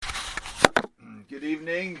Good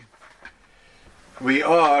evening. We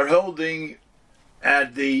are holding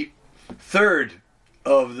at the third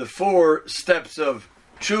of the four steps of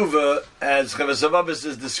tshuva, as Chavos HaMavis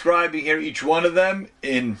is describing here, each one of them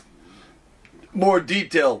in more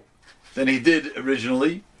detail than he did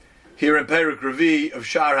originally, here in Perek Revi of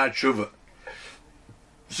Sha'ar HaTshuva.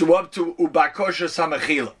 So up to Ubakoshas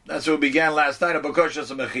HaMechila. That's what we began last night,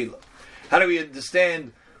 Ubakoshas HaMechila. How do we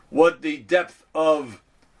understand what the depth of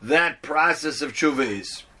that process of tshuva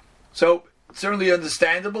is? So, certainly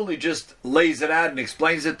understandable. He just lays it out and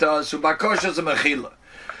explains it to us. Ubakoshas HaMechila.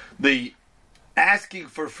 The asking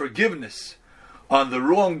for forgiveness on the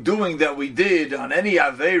wrongdoing that we did, on any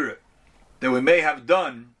aveira that we may have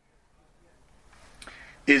done,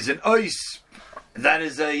 is an ois. That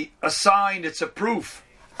is a sign, it's a proof.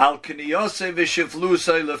 Al kiniyosei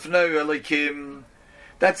v'shiflusei lefnei elikim.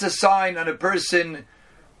 That's a sign on a person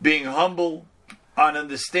being humble, on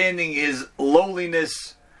understanding his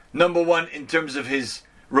lowliness, number one, in terms of his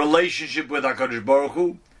relationship with HaKadosh Baruch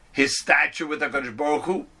Hu, his stature with HaKadosh Baruch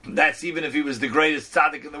Hu. That's even if he was the greatest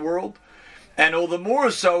tzaddik in the world. And all the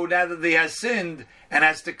more so now that he has sinned and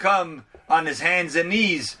has to come on his hands and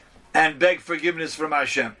knees and beg forgiveness from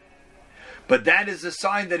Hashem. But that is a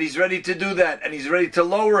sign that he's ready to do that, and he's ready to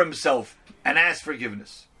lower himself and ask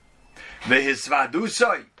forgiveness.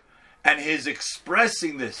 V'hisvadusai, and his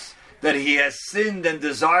expressing this, that he has sinned and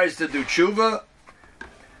desires to do tshuva.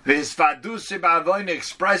 V'hisvadusai ba'avoin,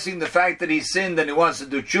 expressing the fact that he sinned and he wants to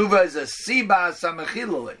do tshuva, is a siba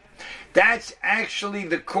samechilale. That's actually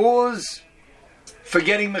the cause for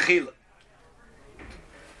getting mechila.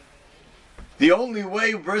 The only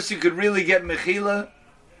way a person could really get mechila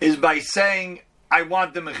is by saying, I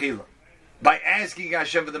want the mechila. By asking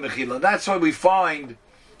Hashem for the mechila. That's why we find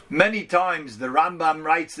many times, the Rambam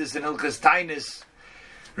writes this in Hilchas Tainis,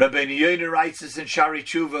 Rabbeinu Yonah writes this in Shari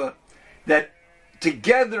Tshuva, that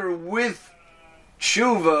together with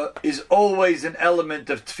tshuva is always an element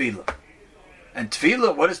of tefillah. And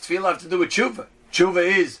tefillah, what does tefillah have to do with tshuva?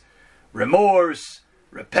 Tshuva is remorse,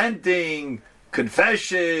 repenting,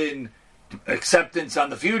 confession, acceptance on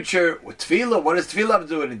the future. With tefillah, what does tefillah have to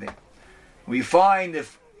do with anything? We find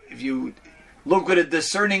if you look with a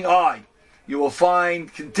discerning eye, you will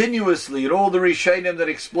find continuously in all the Rishonim that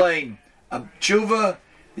explain tshuva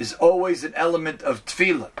is always an element of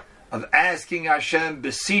tefillah, of asking Hashem,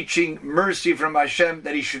 beseeching mercy from Hashem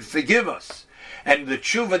that He should forgive us. And the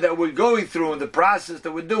tshuva that we're going through and the process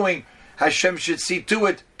that we're doing, Hashem should see to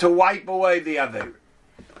it to wipe away the aver.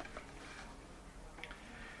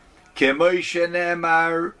 Kemoishe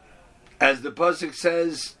Ne'emar, as the pasuk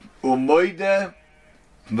says, Umoide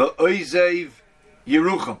v'oizev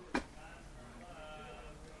Yerucham.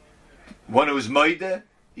 One who is moide,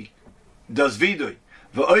 he does vidui,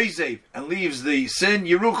 v'oizev, and leaves the sin,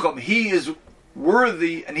 Yerucham, he is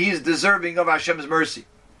worthy and he is deserving of Hashem's mercy.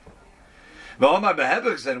 V'omar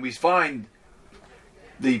behevach, and we find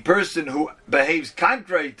the person who behaves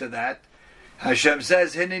contrary to that, Hashem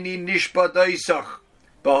says, Hineni nishpat oisach,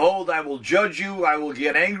 behold, I will judge you, I will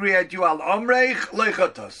get angry at you, al omreich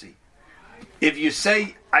lechatasi. If you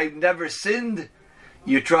say, I've never sinned,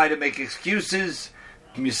 you try to make excuses,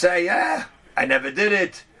 you say, I never did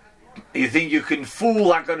it, you think you can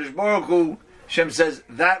fool HaKadosh Baruch Hu, Hashem says,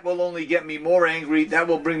 that will only get me more angry, that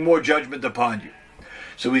will bring more judgment upon you.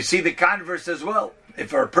 So we see the converse as well.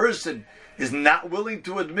 If a person is not willing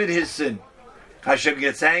to admit his sin, Hashem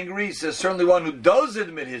gets angry, so certainly one who does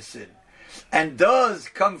admit his sin, and does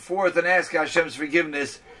come forth and ask Hashem's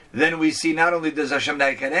forgiveness, then we see not only does Hashem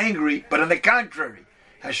not get angry, but on the contrary,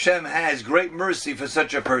 Hashem has great mercy for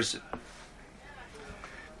such a person.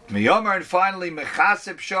 And finally,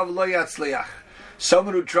 mechaseb shav lo yatzliach.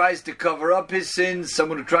 Someone who tries to cover up his sins,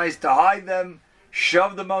 someone who tries to hide them,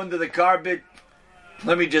 shove them under the carpet.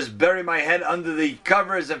 Let me just bury my head under the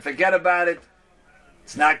covers and forget about it.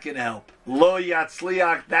 It's not going to help. Lo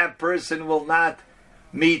yatzliach, that person will not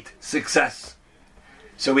meet success.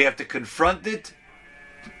 So we have to confront it.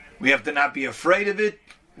 We have to not be afraid of it.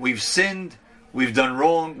 We've sinned. We've done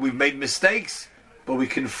wrong. We've made mistakes. But we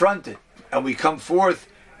confront it. And we come forth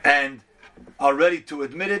and are ready to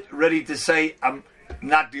admit it, ready to say, I'm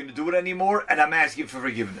not going to do it anymore, and I'm asking for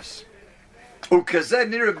forgiveness. When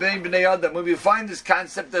we find this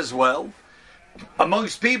concept as well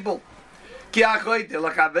amongst people,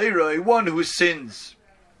 one who sins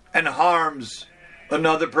and harms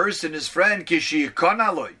another person, his friend,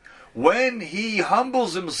 when he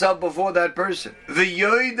humbles himself before that person, and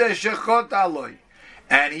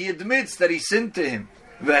he admits that he sinned to him,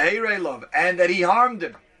 and that he harmed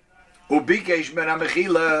him, and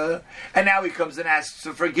now he comes and asks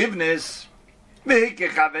for forgiveness, And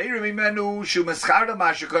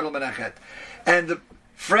the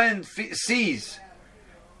friend sees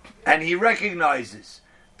and he recognizes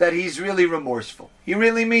that he's really remorseful. He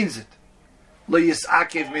really means it. He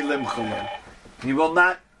will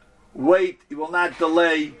not wait, he will not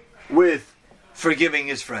delay with forgiving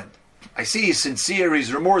his friend. I see he's sincere,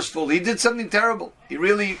 he's remorseful, he did something terrible. He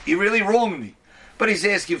really wronged me. But he's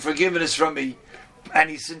asking forgiveness from me, and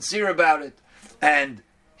he's sincere about it, and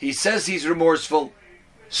he says he's remorseful.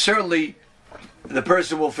 Certainly the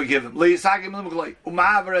person will forgive him.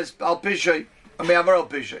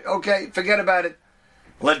 Okay, forget about it.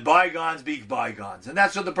 Let bygones be bygones. And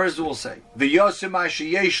that's what the person will say. And he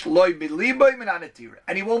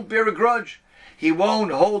won't bear a grudge. He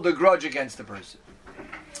won't hold a grudge against the person.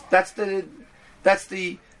 That's the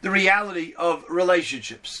reality of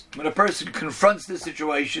relationships. When a person confronts the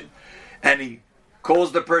situation and he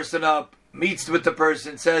calls the person up, meets with the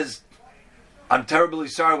person, says, I'm terribly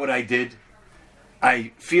sorry what I did.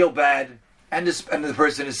 I feel bad. And the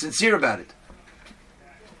person is sincere about it.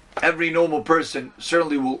 Every normal person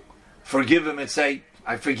certainly will forgive him and say,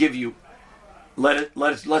 I forgive you.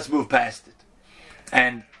 Let's move past it.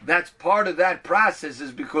 And that's part of that process,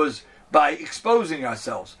 is because by exposing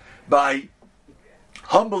ourselves, by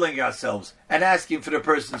humbling ourselves and asking for the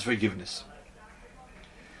person's forgiveness.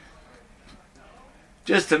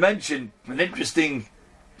 Just to mention an interesting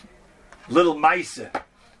little maisa,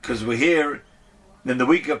 because we're here in the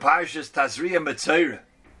week of Parshas Tazria Metzora.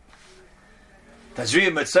 Tazria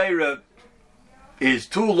Metzora is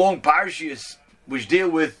two long parshas which deal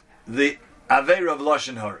with the Aveira of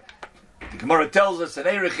Lashon Hara. The Gemara tells us in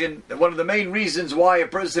Erechin that one of the main reasons why a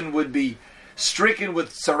person would be stricken with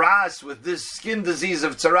tsaras, with this skin disease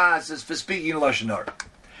of tsaras, is for speaking Lashon Hara.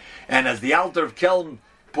 And as the Alter of Kelm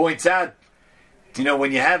points out,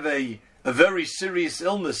 when you have a very serious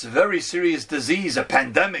illness, a very serious disease, a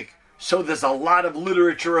pandemic, so there's a lot of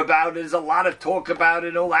literature about it, there's a lot of talk about it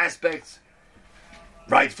in all aspects.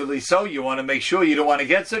 Rightfully so, you want to make sure you don't want to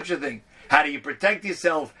get such a thing. How do you protect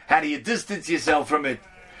yourself? How do you distance yourself from it?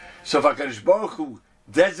 So HaKadosh Baruch Hu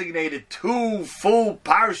designated two full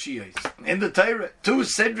parshiyos in the Torah, two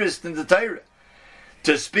sidras in the Torah,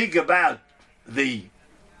 to speak about the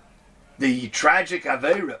tragic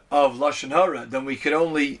Aveira of Lashon Hara. Then we could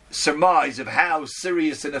only surmise of how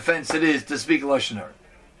serious an offense it is to speak Lashon Hara.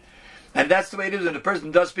 And that's the way it is when a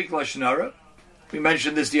person does speak Lashon Hara. We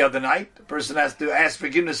mentioned this the other night. The person has to ask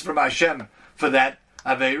forgiveness from Hashem for that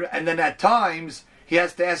Aveira, and then at times he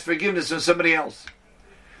has to ask forgiveness from somebody else.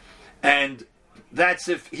 And that's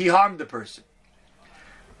if he harmed the person.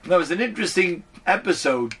 There was an interesting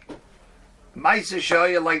episode, Maisa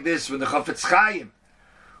Shaya, like this, when the Chafetz Chaim,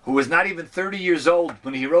 who was not even 30 years old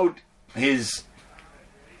when he wrote his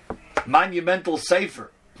monumental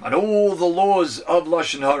sefer on all the laws of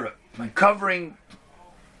Lashon Hara, and covering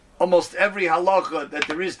almost every halacha that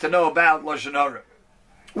there is to know about Lashon Hara,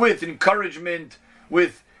 with encouragement,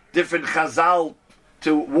 with different chazal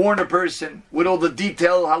to warn a person, with all the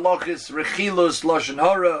detailed halachas, rechilus Lashon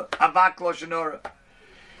Hara, avak Lashon Hara.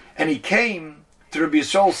 And he came to Rabbi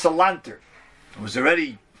Yisrael Salanter, who was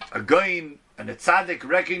already a goyin and a tzaddik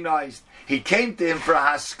recognized. He came to him for a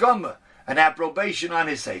haskama, an approbation on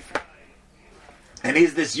his sefer. And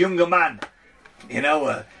he's this younger man,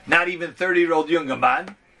 not even 30-year-old younger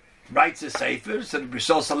man, writes a sefer. So Rabbi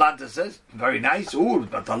Yisrael Salanter says, very nice,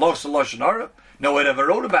 but the halachas of Lashon Hara, no one ever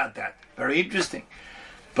wrote about that. Very interesting.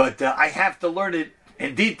 But I have to learn it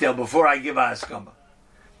in detail before I give a haskama.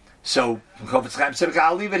 So Chafetz Chaim said, okay,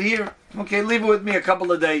 I'll leave it here. Okay, leave it with me a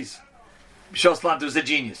couple of days. Bishol Salanter was a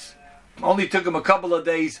genius. Only took him a couple of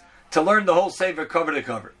days to learn the whole sefer cover to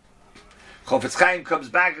cover. Chafetz Chaim comes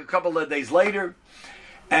back a couple of days later,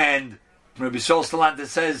 and Rabbi Bishol Salanter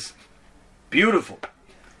says, beautiful.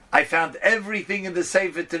 I found everything in the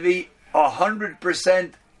sefer to be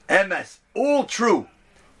 100% emes, all true,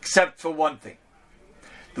 except for one thing.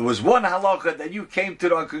 There was one halacha that you came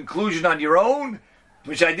to a conclusion on your own,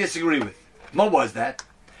 which I disagree with. What was that?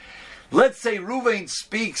 Let's say Reuven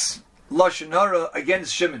speaks Lashon Hara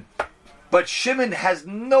against Shimon, but Shimon has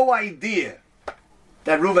no idea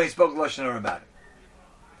that Reuven spoke Lashon Hara about him.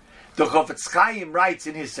 The Chafetz Chaim writes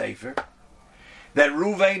in his sefer that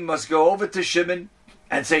Reuven must go over to Shimon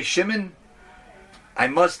and say, Shimon, I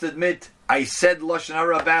must admit, I said Lashon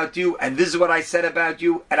Hara about you, and this is what I said about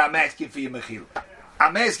you, and I'm asking for your mechila.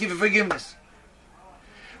 I'm asking for forgiveness.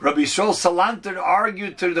 Rabbi Yisrael Salanter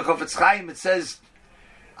argued to the Chafetz Chaim. It says,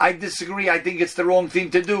 I disagree. I think it's the wrong thing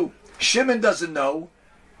to do. Shimon doesn't know.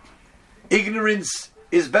 Ignorance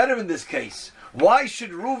is better in this case. Why should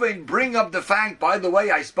Reuven bring up the fact, by the way,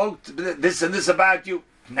 I spoke to this and this about you?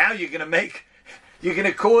 Now you're going to make you're going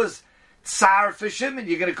to cause tsar for Shimon.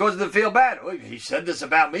 You're going to cause him to feel bad. Oh, he said this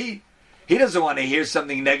about me. He doesn't want to hear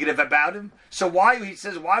something negative about him. So why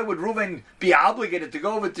would Reuven be obligated to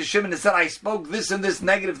go over to Shimon and say, I spoke this and this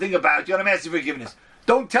negative thing about you and I'm asking forgiveness?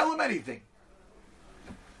 Don't tell him anything.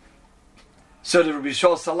 So the Rabbi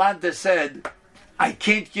Shol Salanta said, I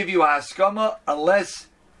can't give you a haskama unless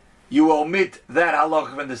you omit that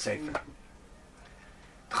halacha from the Sefer.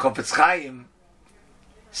 The Chofetz Chaim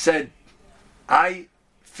said, I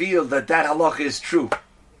feel that halacha is true.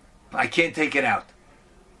 I can't take it out.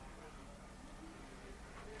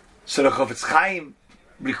 So the Chofetz Chaim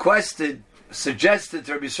suggested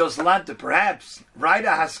to Rabbi Shol Salanta, perhaps write a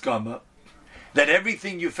haskama that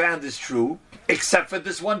everything you found is true, except for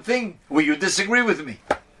this one thing where you disagree with me.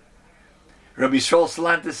 Rabbi Shol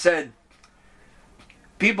Salanta said,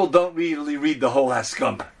 people don't really read the whole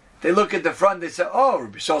haskama. They look at the front, they say, oh,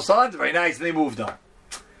 Rabbi Shol Salanta, very nice, and they moved on.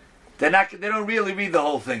 They don't really read the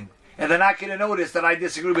whole thing. And they're not going to notice that I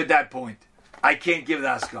disagree with that point. I can't give the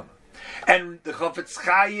haskama. And the Chofetz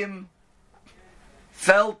Chaim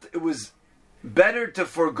felt it was better to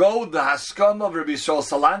forego the haskama of Rabbi Shol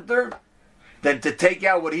Salanta than to take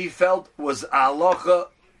out what he felt was halacha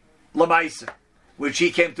l'maisa, which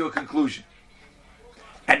he came to a conclusion.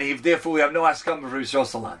 And therefore we have no haskama of Rabbi Shol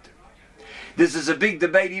Salanta. This is a big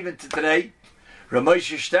debate even to today.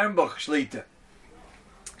 Ramoshe Sternbuch Shlita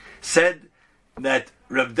said that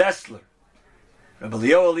Rav Dessler, Rabbi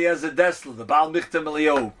Eliyahu Eliezer Dessler, the Baal Michtam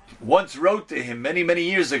Eliyahu, once wrote to him many, many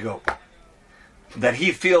years ago that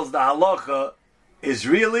he feels the halacha is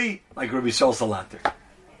really like Rabbi Shol Salanta.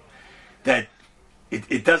 That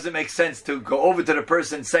it doesn't make sense to go over to the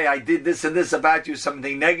person and say, I did this and this about you,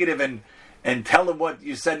 something negative, and tell him what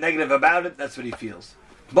you said negative about it. That's what he feels.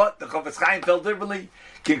 But the Chofetz Chaim felt differently,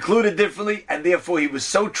 concluded differently, and therefore he was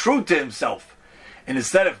so true to himself. And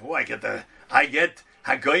instead of, I get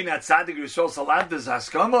Hagoyin Atzadik Rishol Salanta's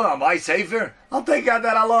Haskama on my Sefer, I'll take out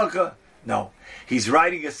that halacha. No. He's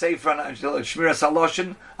writing a Sefer on Shmiras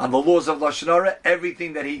HaLashon, on the laws of Lashon Hara.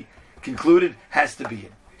 Everything that he concluded has to be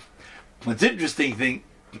in. What's interesting thing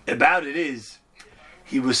about it is,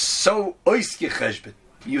 he was so oiske cheshbon.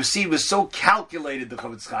 You see, he was so calculated, the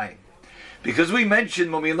Chofetz Chaim. Because we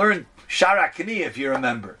mentioned when we learned Shara Kniya, if you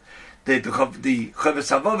remember, that the Chovos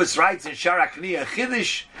HaLevavos writes in Shara Kniya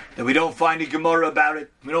Chiddush that we don't find a Gemara about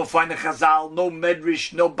it, we don't find a Chazal, no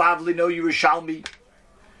Medrash, no Bavli, no Yerushalmi.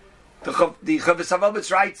 The Chovos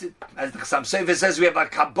HaLevavos writes it, as the Chassam Sofer says, we have a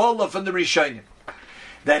Kabbalah from the Rishonim,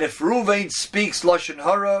 that if Reuven speaks Lashon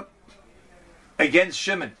Hara against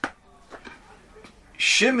Shimon,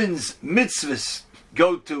 Shimon's mitzvahs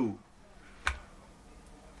go to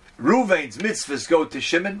Reuven's mitzvahs go to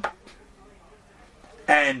Shimon,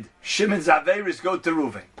 and Shimon's aveiros go to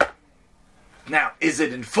Reuven. Now, is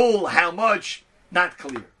it in full? How much? Not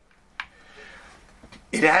clear.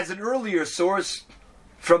 It has an earlier source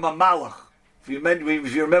from a Malach. If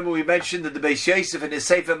you remember, we mentioned that the Beis Yosef in his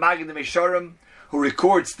Sefer Magid Misharim, who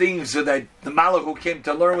records things so that the Malach who came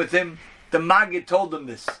to learn with him, the Magid told him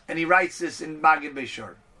this, and he writes this in Magid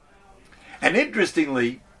Misharim. And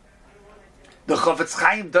interestingly, the Chofetz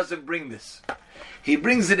Chaim doesn't bring this. He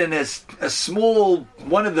brings it in a small,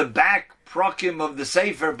 one of the back prokim of the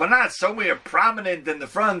Sefer, but not somewhere prominent in the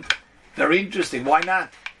front. Very interesting. Why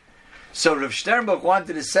not? So Rav Sternbuch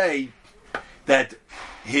wanted to say that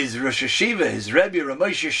his Rosh Hashiva, his Rebbe,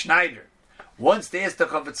 Ramoshe Schneider, once they asked the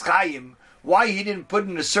Chofetz Chaim why he didn't put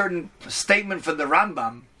in a certain statement from the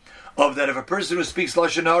Rambam of that if a person who speaks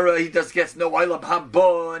Lashon Hara, he just gets no Olam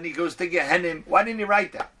Haba and he goes to Gehenim. Why didn't he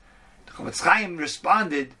write that? The Chofetz Chaim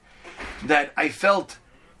responded that I felt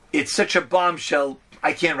it's such a bombshell,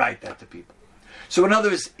 I can't write that to people. So in other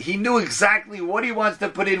words, he knew exactly what he wants to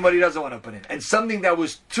put in, what he doesn't want to put in. And something that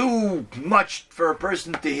was too much for a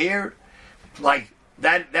person to hear, like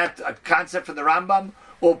that concept from the Rambam,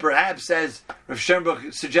 or perhaps, as Rav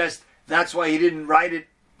Sternbuch suggests, that's why he didn't write it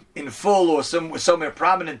in full or somewhere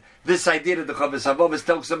prominent, this idea that the Chovos HaLevavos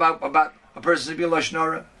talks about a person being Lashon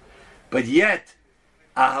Hara. But yet,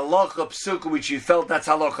 a halacha psuka which he felt that's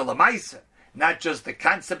halacha l'maisa, not just the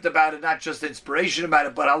concept about it, not just the inspiration about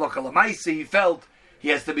it, but halacha l'maisa, he felt he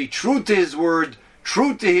has to be true to his word,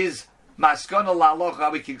 true to his maskana la'halacha,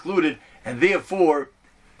 how he concluded, and therefore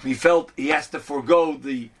he felt he has to forego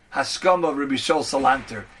the haskama of Rabbi Shol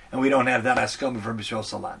Salanta, and we don't have that haskama of Rabbi Shol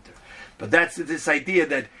Salanta. But that's this idea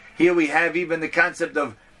that here we have even the concept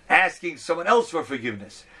of asking someone else for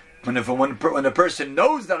forgiveness. When a person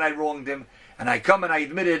knows that I wronged him, and I come and I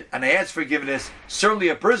admit it, and I ask forgiveness, certainly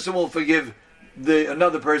a person will forgive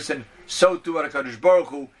another person. So too HaKadosh Baruch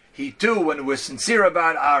Hu, he too, when we're sincere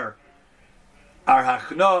about our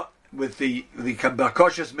hachna, with the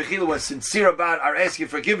Bakashas Mechila was sincere about our asking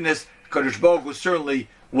forgiveness, Kadosh Baruch Hu certainly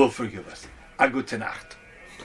will forgive us. A gute Nacht.